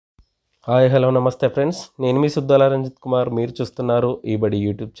Hi hello నమస్తే friends. నేను మీ సుద్దాల రంజిత్ కుమార్. మీరు చూస్తున్నారు ఈ బడి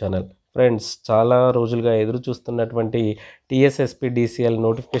యూట్యూబ్ ఛానల్. ఫ్రెండ్స్, చాలా రోజులుగా ఎదురు చూస్తున్నటువంటి టీఎస్ఎస్పీడీసీఎల్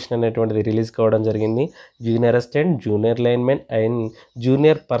నోటిఫికేషన్ అనేటువంటిది రిలీజ్ కావడం జరిగింది. Junior assistant, junior linemen and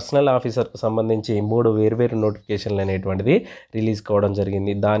junior personal ఆఫీసర్కు సంబంధించి 3 వేర్వేరు నోటిఫికేషన్లు అనేటువంటిది రిలీజ్ కావడం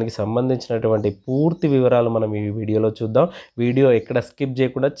జరిగింది. దానికి సంబంధించినటువంటి పూర్తి వివరాలు మనం ఈ వీడియోలో చూద్దాం. వీడియో ఎక్కడ స్కిప్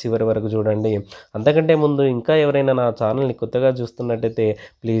చేయకుండా చివరి వరకు చూడండి. అంతకంటే ముందు ఇంకా ఎవరైనా నా ఛానల్ని కొత్తగా చూస్తున్నట్టయితే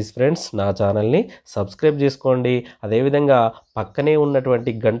ప్లీజ్ ఫ్రెండ్స్, నా ఛానల్ని సబ్స్క్రైబ్ చేసుకోండి. అదేవిధంగా పక్కనే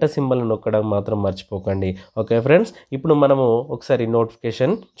ఉన్నటువంటి గంట సింబల్ నొక్కడం మాత్రం మర్చిపోకండి. ఓకే ఫ్రెండ్స్, ఇప్పుడు మనము ఒకసారి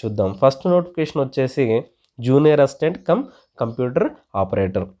నోటిఫికేషన్ చూద్దాం. ఫస్ట్ నోటిఫికేషన్ వచ్చేసి junior assistant cum computer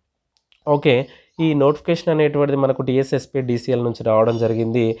operator. Okay, ఈ నోటిఫికేషన్ అనేటువంటిది మనకు టీఎస్ఎస్పీడీసీఎల్ నుంచి రావడం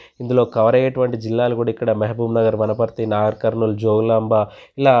జరిగింది. ఇందులో కవర్ అయ్యేటువంటి జిల్లాలు కూడా ఇక్కడ మహబూబ్ నగర్, వనపర్తి, నాగర్ కర్నూలు, జోగులాంబ,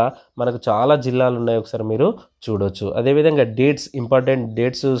 ఇలా మనకు చాలా జిల్లాలు ఉన్నాయి. ఒకసారి మీరు చూడొచ్చు. అదేవిధంగా డేట్స్, ఇంపార్టెంట్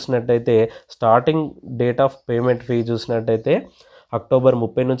డేట్స్ చూసినట్టయితే starting date of payment fee చూసినట్టయితే అక్టోబర్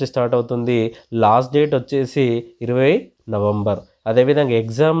 30 నుంచి స్టార్ట్ అవుతుంది. లాస్ట్ డేట్ వచ్చేసి 20 నవంబర్. అదేవిధంగా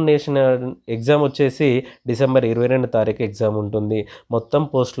ఎగ్జామ్ వచ్చేసి డిసెంబర్ 22 తారీఖు ఎగ్జామ్ ఉంటుంది. మొత్తం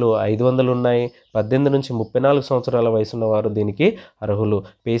పోస్టులు 500 ఉన్నాయి. 18 నుంచి 34 సంవత్సరాల వయసు ఉన్నవారు దీనికి అర్హులు.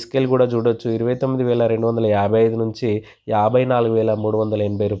 పే స్కేల్ కూడా చూడొచ్చు. 29,255 నుంచి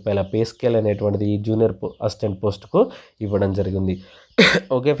 54,380 రూపాయల పే స్కేల్ అనేటువంటిది ఈ జూనియర్ అసిస్టెంట్ పోస్టుకు ఇవ్వడం జరిగింది.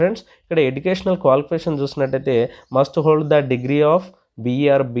 ఓకే ఫ్రెండ్స్, ఇక్కడ ఎడ్యుకేషనల్ క్వాలిఫికేషన్ చూసినట్టయితే must hold the degree of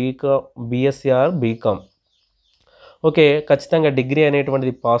BR BCom, BSc are BCom. Okay, ఖచ్చితంగా డిగ్రీ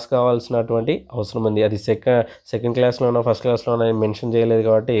అనేటువంటిది పాస్ కావాల్సినటువంటి అవసరం ఉంది. అది సెకండ్ క్లాస్లోనో ఫస్ట్ క్లాస్లోనో మెన్షన్ చేయలేదు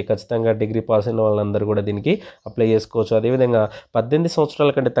కాబట్టి ఖచ్చితంగా డిగ్రీ పాస్ అయిన వాళ్ళందరూ కూడా దీనికి అప్లై చేసుకోవచ్చు. అదేవిధంగా 18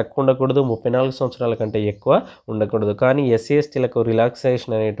 సంవత్సరాల కంటే తక్కువ ఉండకూడదు, 34 సంవత్సరాల కంటే ఎక్కువ ఉండకూడదు. కానీ ఎస్సీ ఎస్టీలకు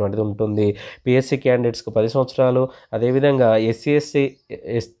రిలాక్సేషన్ అనేటువంటిది ఉంటుంది. పిఎస్సీ క్యాండిడేట్స్కి 10 సంవత్సరాలు, అదేవిధంగా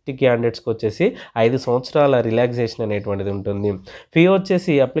ఎస్టీ క్యాండిడేట్స్కి వచ్చేసి 5 సంవత్సరాల రిలాక్సేషన్ అనేటువంటిది ఉంటుంది. ఫీ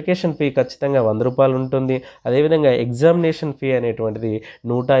వచ్చేసి అప్లికేషన్ ఫీ ఖచ్చితంగా 100 రూపాయలు ఉంటుంది. అదేవిధంగా ఎగ్జామినేషన్ ఫీ అనేటువంటిది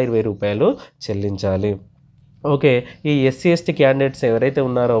 120 రూపాయలు చెల్లించాలి. ఓకే, ఈ ఎస్సీ ఎస్టీ క్యాండిడేట్స్ ఎవరైతే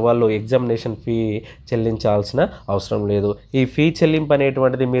ఉన్నారో వాళ్ళు ఎగ్జామినేషన్ ఫీ చెల్లించాల్సిన అవసరం లేదు. ఈ ఫీ చెల్లింపు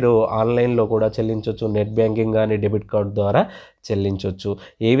అనేటువంటిది మీరు ఆన్లైన్లో కూడా చెల్లించవచ్చు. నెట్ బ్యాంకింగ్ కానీ డెబిట్ కార్డ్ ద్వారా చెల్లించవచ్చు.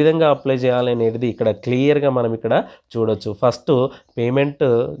 ఏ విధంగా అప్లై చేయాలి అనేది ఇక్కడ క్లియర్గా మనం ఇక్కడ చూడొచ్చు. ఫస్ట్ పేమెంట్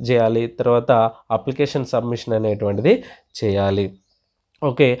చేయాలి, తర్వాత అప్లికేషన్ సబ్మిషన్ అనేటువంటిది చేయాలి.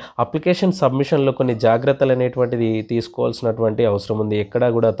 ఓకే, అప్లికేషన్ సబ్మిషన్లో కొన్ని జాగ్రత్తలు అనేటువంటిది తీసుకోవాల్సినటువంటి అవసరం ఉంది. ఎక్కడా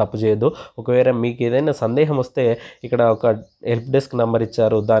కూడా తప్పు చేయొద్దు. ఒకవేళ మీకు ఏదైనా సందేహం వస్తే ఇక్కడ ఒక హెల్ప్ డెస్క్ నెంబర్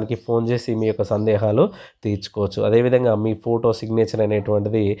ఇచ్చారు, దానికి ఫోన్ చేసి మీ యొక్క సందేహాలు తీర్చుకోవచ్చు. అదేవిధంగా మీ ఫోటో సిగ్నేచర్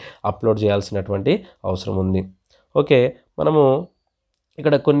అనేటువంటిది అప్లోడ్ చేయాల్సినటువంటి అవసరం ఉంది. ఓకే, మనము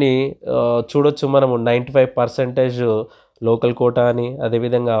ఇక్కడ కొన్ని చూడొచ్చు. మనము 95% లోకల్ కోటా అని,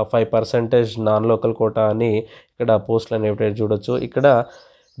 అదేవిధంగా 5% నాన్ లోకల్ కోటా అని ఇక్కడ పోస్టులు అనేవి చూడొచ్చు. ఇక్కడ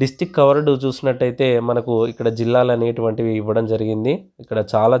డిస్టిక్ కవర్డ్ చూసినట్టయితే మనకు ఇక్కడ జిల్లాలు అనేటువంటివి ఇవ్వడం జరిగింది. ఇక్కడ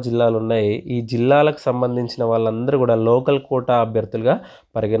చాలా జిల్లాలు ఉన్నాయి. ఈ జిల్లాలకు సంబంధించిన వాళ్ళందరూ కూడా లోకల్ కోటా అభ్యర్థులుగా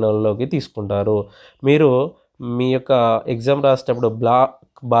పరిగణనలోకి తీసుకుంటారు. మీరు మీ యొక్క ఎగ్జామ్ రాసేటప్పుడు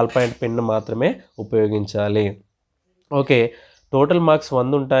బాల్ పాయింట్ పెన్ను మాత్రమే ఉపయోగించాలి. ఓకే, టోటల్ మార్క్స్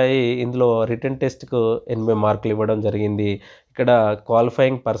 100 ఉంటాయి. ఇందులో రిటన్ టెస్ట్కు 80 మార్కులు ఇవ్వడం జరిగింది. ఇక్కడ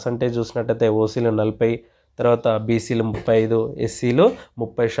క్వాలిఫైయింగ్ పర్సంటేజ్ చూసినట్టయితే ఓసీలు 40, తర్వాత బీసీలు 35, ఎస్సీలు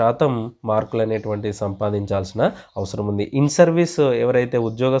 30% మార్కులు అనేటువంటివి సంపాదించాల్సిన అవసరం ఉంది. ఇన్ సర్వీస్ ఎవరైతే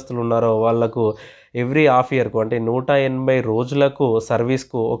ఉద్యోగస్తులు ఉన్నారో వాళ్లకు ఎవ్రీ హాఫ్ ఇయర్కు అంటే 180 రోజులకు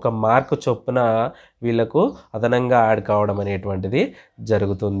సర్వీస్కు 1 మార్కు చొప్పున వీళ్ళకు అదనంగా యాడ్ కావడం అనేటువంటిది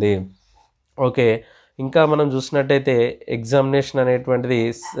జరుగుతుంది. ఓకే, ఇంకా మనం చూసినట్టయితే ఎగ్జామినేషన్ అనేటువంటిది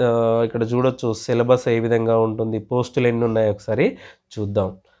ఇక్కడ చూడొచ్చు. సిలబస్ ఏ విధంగా ఉంటుంది, పోస్టులు ఎన్ని ఉన్నాయో ఒకసారి చూద్దాం.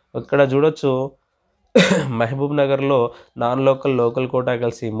 ఇక్కడ చూడొచ్చు, మహబూబ్ నగర్లో నాన్ లోకల్, లోకల్ కోటా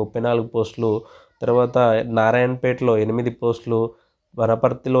కలిసి 34 పోస్టులు, తర్వాత నారాయణపేటలో 8 పోస్టులు,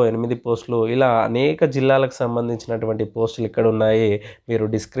 వనపర్తిలో 8 పోస్టులు, ఇలా అనేక జిల్లాలకు సంబంధించినటువంటి పోస్టులు ఇక్కడ ఉన్నాయి. మీరు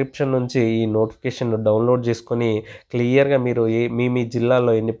డిస్క్రిప్షన్ నుంచి ఈ నోటిఫికేషన్ డౌన్లోడ్ చేసుకొని క్లియర్గా మీరు మీ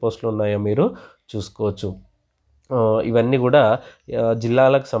జిల్లాలో ఎన్ని పోస్టులు ఉన్నాయో మీరు చూసుకోవచ్చు. ఇవన్నీ కూడా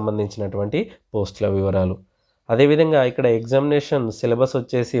జిల్లాలకు సంబంధించినటువంటి పోస్టుల వివరాలు. అదేవిధంగా ఇక్కడ ఎగ్జామినేషన్ సిలబస్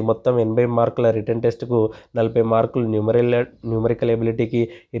వచ్చేసి మొత్తం 80 మార్కుల రిటన్ టెస్ట్కు, 40 మార్కులు న్యూమరికల్ ఎబిలిటీకి,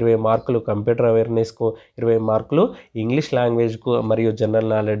 20 మార్కులు కంప్యూటర్ అవేర్నెస్కు, 20 మార్కులు ఇంగ్లీష్ లాంగ్వేజ్కు మరియు జనరల్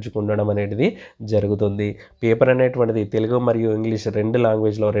నాలెడ్జ్కు ఉండడం అనేది జరుగుతుంది. పేపర్ అనేటువంటిది తెలుగు మరియు ఇంగ్లీష్ 2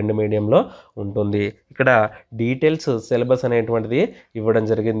 లాంగ్వేజ్లో, 2 మీడియంలో ఉంటుంది. ఇక్కడ డీటెయిల్స్ సిలబస్ అనేటువంటిది ఇవ్వడం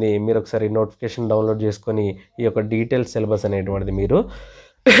జరిగింది. మీరు ఒకసారి నోటిఫికేషన్ డౌన్లోడ్ చేసుకొని ఈ యొక్క డీటెయిల్స్ సిలబస్ అనేటువంటిది మీరు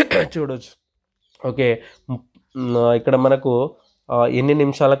చూడవచ్చు. ఓకే, ఇక్కడ మనకు ఎన్ని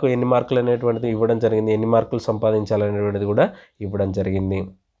నిమిషాలకు ఎన్ని మార్కులు అనేటువంటిది ఇవ్వడం జరిగింది, ఎన్ని మార్కులు సంపాదించాలనేటువంటిది కూడా ఇవ్వడం జరిగింది.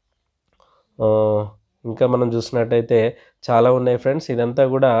 ఇంకా మనం చూసినట్టయితే చాలా ఉన్నాయి ఫ్రెండ్స్. ఇదంతా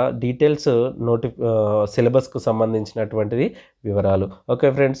కూడా డీటెయిల్స్ సిలబస్కు సంబంధించినటువంటిది వివరాలు. ఓకే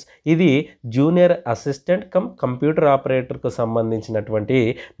ఫ్రెండ్స్, ఇది జూనియర్ అసిస్టెంట్ కంప్యూటర్ ఆపరేటర్కు సంబంధించినటువంటి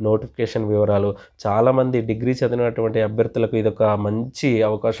నోటిఫికేషన్ వివరాలు. చాలామంది డిగ్రీ చదివినటువంటి అభ్యర్థులకు ఇది ఒక మంచి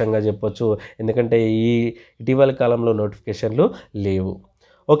అవకాశంగా చెప్పొచ్చు, ఎందుకంటే ఇటీవల కాలంలో నోటిఫికేషన్లు లేవు.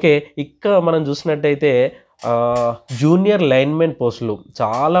 ఓకే, మనం చూసినట్టయితే జూనియర్ లైన్మెన్ పోస్టులు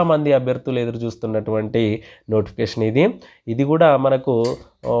చాలామంది అభ్యర్థులు ఎదురు చూస్తున్నటువంటి నోటిఫికేషన్ ఇది కూడా మనకు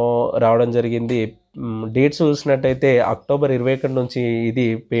రావడం జరిగింది. డేట్స్ చూసినట్టయితే అక్టోబర్ 21 నుంచి ఇది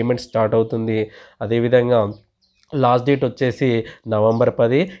పేమెంట్ స్టార్ట్ అవుతుంది. అదేవిధంగా లాస్ట్ డేట్ వచ్చేసి నవంబర్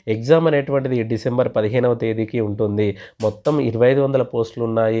 10, ఎగ్జామ్ అనేటువంటిది డిసెంబర్ 15వ తేదీకి ఉంటుంది. మొత్తం 2500 పోస్టులు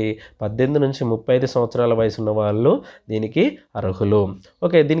ఉన్నాయి. 18 నుంచి 35 సంవత్సరాల వయసు ఉన్న వాళ్ళు దీనికి అర్హులు.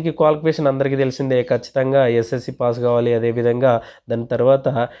 ఓకే, దీనికి క్వాలిఫికేషన్ అందరికీ తెలిసిందే, ఖచ్చితంగా ఎస్ఎస్సి పాస్ కావాలి. అదేవిధంగా దాని తర్వాత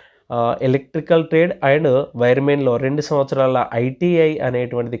ఎలక్ట్రికల్ ట్రేడ్ అండ్ వైర్మెన్లో 2 సంవత్సరాల ఐటీఐ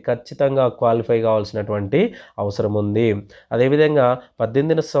అనేటువంటిది ఖచ్చితంగా క్వాలిఫై కావాల్సినటువంటి అవసరం ఉంది. అదేవిధంగా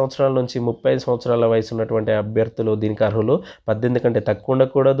 18 సంవత్సరాల నుంచి 35 సంవత్సరాల వయసు ఉన్నటువంటి అభ్యర్థులు దీనికి అర్హులు. 18 కంటే తక్కువ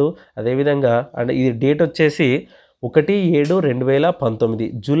ఉండకూడదు. అదేవిధంగా ఇది డేట్ వచ్చేసి 1/7/2019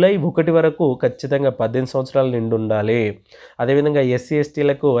 జూలై 1 వరకు ఖచ్చితంగా 18 సంవత్సరాలు నిండి ఉండాలి. అదేవిధంగా ఎస్సీ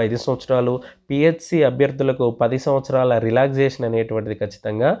ఎస్టీలకు 5 సంవత్సరాలు, పిహెచ్సి అభ్యర్థులకు 10 సంవత్సరాల రిలాక్సేషన్ అనేటువంటిది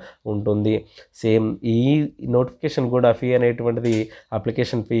ఖచ్చితంగా ఉంటుంది. సేమ్ ఈ నోటిఫికేషన్ కూడా ఫీ అనేటువంటిది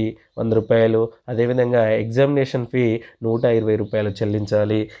అప్లికేషన్ ఫీ 100 రూపాయలు, అదేవిధంగా ఎగ్జామినేషన్ ఫీ 120 రూపాయలు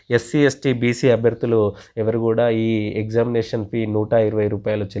చెల్లించాలి. ఎస్సీ ఎస్టీ బీసీ అభ్యర్థులు ఎవరు కూడా ఈ ఎగ్జామినేషన్ ఫీ 120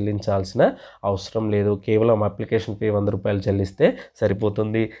 రూపాయలు చెల్లించాల్సిన అవసరం లేదు. కేవలం అప్లికేషన్ ఫీ 100 రూపాయలు చెల్లిస్తే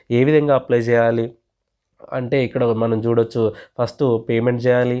సరిపోతుంది. ఏ విధంగా అప్లై చేయాలి అంటే ఇక్కడ మనం చూడొచ్చు. ఫస్ట్ పేమెంట్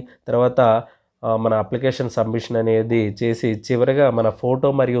చేయాలి, తర్వాత మన అప్లికేషన్ సబ్మిషన్ అనేది చేసి చివరిగా మన ఫోటో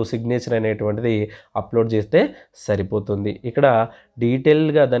మరియు సిగ్నేచర్ అనేటువంటిది అప్లోడ్ చేస్తే సరిపోతుంది. ఇక్కడ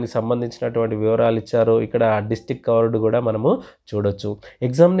డీటెయిల్గా దానికి సంబంధించినటువంటి వివరాలు ఇచ్చారు. ఇక్కడ డిస్ట్రిక్ట్ కవర్డ్ కూడా మనము చూడొచ్చు.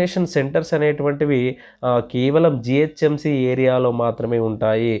 ఎగ్జామినేషన్ సెంటర్స్ అనేటువంటివి కేవలం జిహెచ్ఎంసి ఏరియాలో మాత్రమే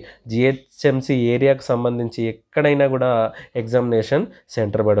ఉంటాయి. జిహెచ్ఎంసి ఏరియాకు సంబంధించి ఎక్కడైనా కూడా ఎగ్జామినేషన్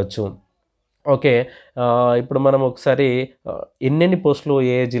సెంటర్ పడవచ్చు. ఓకే, ఇప్పుడు మనం ఒకసారి ఎన్నెన్ని పోస్టులు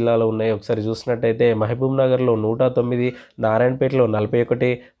ఏ జిల్లాలో ఉన్నాయో ఒకసారి చూసినట్టయితే మహబూబ్ నగర్లో 109, నారాయణపేటలో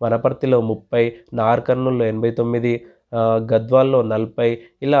 41, వనపర్తిలో 30, నార్కర్నూల్లో 89, గద్వాల్లో 40,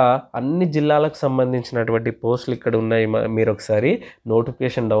 ఇలా అన్ని జిల్లాలకు సంబంధించినటువంటి పోస్టులు ఇక్కడ ఉన్నాయి. మీరు ఒకసారి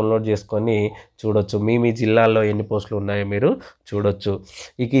నోటిఫికేషన్ డౌన్లోడ్ చేసుకొని చూడొచ్చు. మీ జిల్లాల్లో ఎన్ని పోస్టులు ఉన్నాయో మీరు చూడొచ్చు.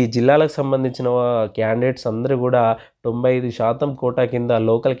 ఈ జిల్లాలకు సంబంధించిన క్యాండిడేట్స్ అందరూ కూడా 95% కోటా కింద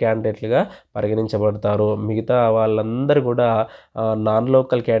లోకల్ క్యాండిడేట్లుగా పరిగణించబడతారు. మిగతా వాళ్ళందరూ కూడా నాన్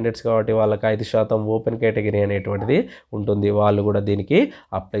లోకల్ క్యాండిడేట్స్ కాబట్టి వాళ్ళకి 5% ఓపెన్ కేటగిరీ అనేటువంటిది ఉంటుంది. వాళ్ళు కూడా దీనికి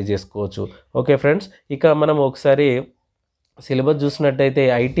అప్లై చేసుకోవచ్చు. ఓకే ఫ్రెండ్స్, మనం ఒకసారి సిలబస్ చూసినట్టయితే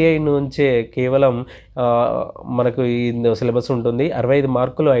ఐటీఐ నుంచే కేవలం మనకు ఈ సిలబస్ ఉంటుంది. 65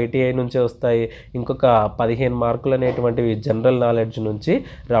 మార్కులు ఐటీఐ నుంచే వస్తాయి. ఇంకొక 15 మార్కులు అనేటువంటివి జనరల్ నాలెడ్జ్ నుంచి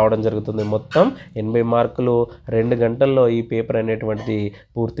రావడం జరుగుతుంది. మొత్తం 80 మార్కులు 2 గంటల్లో ఈ పేపర్ అనేటువంటిది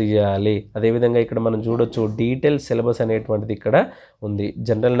పూర్తి చేయాలి. అదేవిధంగా ఇక్కడ మనం చూడొచ్చు డీటెయిల్ సిలబస్ అనేటువంటిది ఇక్కడ ఉంది.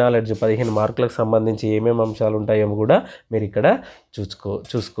 జనరల్ నాలెడ్జ్ 15 మార్కులకు సంబంధించి ఏమేమి అంశాలు ఉంటాయో కూడా మీరు ఇక్కడ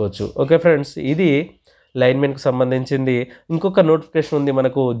చూసుకోవచ్చు. ఓకే ఫ్రెండ్స్, ఇది లైన్మెన్కి సంబంధించింది. ఇంకొక నోటిఫికేషన్ ఉంది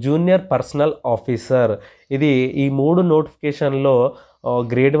మనకు, జూనియర్ పర్సనల్ ఆఫీసర్. ఈ 3 నోటిఫికేషన్లో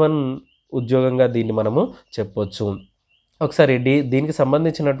గ్రేడ్ 1 ఉద్యోగంగా దీన్ని మనము చెప్పొచ్చు. ఒకసారి దీనికి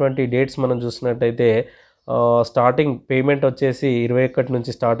సంబంధించినటువంటి డేట్స్ మనం చూసినట్టయితే స్టార్టింగ్ పేమెంట్ వచ్చేసి 21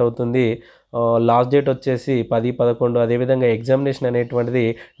 నుంచి స్టార్ట్ అవుతుంది. లాస్ట్ డేట్ వచ్చేసి 10/11. అదేవిధంగా ఎగ్జామినేషన్ అనేటువంటిది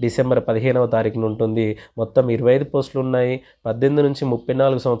డిసెంబర్ 15వ తారీఖున ఉంటుంది. మొత్తం 25 పోస్టులు ఉన్నాయి. 18 నుంచి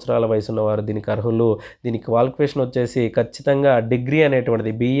 34 సంవత్సరాల వయసు ఉన్నవారు దీనికి అర్హులు. దీనికి క్వాలిఫికేషన్ వచ్చేసి ఖచ్చితంగా డిగ్రీ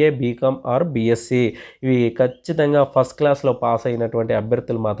అనేటువంటిది BA, BCom ఆర్ BSc ఇవి ఖచ్చితంగా ఫస్ట్ క్లాస్లో పాస్ అయినటువంటి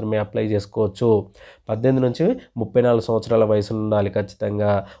అభ్యర్థులు మాత్రమే అప్లై చేసుకోవచ్చు. 18 నుంచి 34 సంవత్సరాల వయసు ఉండాలి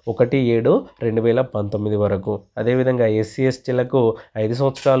ఖచ్చితంగా 1/7/2019 వరకు. అదేవిధంగా SC STలకు 5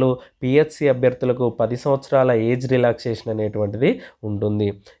 సంవత్సరాలు, PHC అభ్యర్థులకు 10 సంవత్సరాల ఏజ్ రిలాక్సేషన్ అనేటువంటిది ఉంటుంది.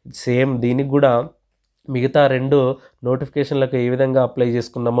 సేమ్ దీనికి కూడా మిగతా 2 నోటిఫికేషన్లకు ఏ విధంగా అప్లై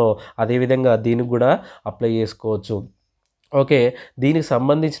చేసుకున్నామో అదేవిధంగా దీనికి కూడా అప్లై చేసుకోవచ్చు. ఓకే, దీనికి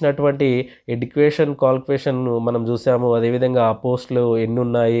సంబంధించినటువంటి ఎడ్యుకేషన్ క్వాలిఫికేషన్ మనం చూసాము. అదేవిధంగా ఆ పోస్టులు ఎన్ని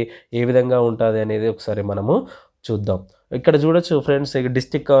ఉన్నాయి, ఏ విధంగా ఉంటుంది అనేది ఒకసారి మనము చూద్దాం. ఇక్కడ చూడొచ్చు ఫ్రెండ్స్,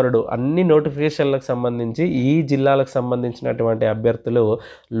 డిస్ట్రిక్ట్ కవర్డ్ అన్ని నోటిఫికేషన్లకు సంబంధించి ఈ జిల్లాలకు సంబంధించినటువంటి అభ్యర్థులు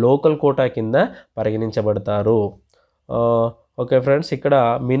లోకల్ కోటా కింద పరిగణించబడతారు. ఓకే ఫ్రెండ్స్, ఇక్కడ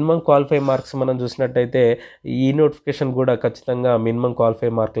మినిమం క్వాలిఫై మార్క్స్ మనం చూసినట్టయితే ఈ నోటిఫికేషన్ కూడా ఖచ్చితంగా మినిమం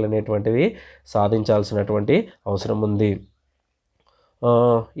క్వాలిఫై మార్కులు అనేటువంటివి సాధించాల్సినటువంటి అవసరం ఉంది.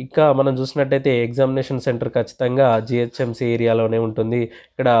 ఇంకా మనం చూసినట్టయితే ఎగ్జామినేషన్ సెంటర్ ఖచ్చితంగా జిహెచ్ఎంసీ ఏరియాలోనే ఉంటుంది.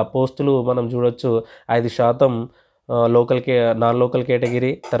 ఇక్కడ పోస్టులు మనం చూడొచ్చు, 5% నాన్ లోకల్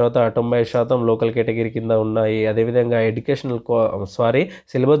కేటగిరీ, తర్వాత 90% లోకల్ కేటగిరీ కింద ఉన్నాయి. అదేవిధంగా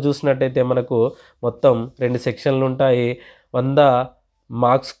సిలబస్ చూసినట్టయితే మనకు మొత్తం 2 సెక్షన్లు ఉంటాయి. 100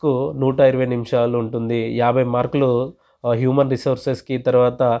 మార్క్స్కు 120 నిమిషాలు ఉంటుంది. 50 మార్కులు హ్యూమన్ రిసోర్సెస్కి,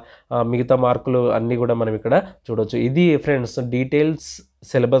 తర్వాత మిగతా మార్కులు అన్నీ కూడా మనం ఇక్కడ చూడొచ్చు. ఇది ఫ్రెండ్స్ డీటెయిల్స్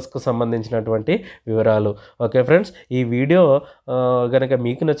సిలబస్కు సంబంధించినటువంటి వివరాలు. ఓకే ఫ్రెండ్స్, ఈ వీడియో కనుక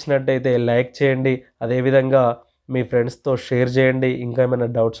మీకు నచ్చినట్టయితే లైక్ చేయండి, అదేవిధంగా మీ ఫ్రెండ్స్తో షేర్ చేయండి. ఇంకా ఏమైనా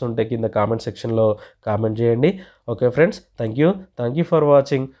డౌట్స్ ఉంటే కింద కామెంట్ సెక్షన్లో కామెంట్ చేయండి. Okay friends, thank you for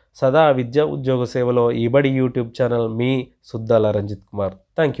watching. సదా విద్యా ఉద్యోగ సేవలో ఈబడి YouTube channel me Suddala Ranjith Kumar.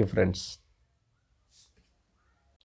 Thank you friends.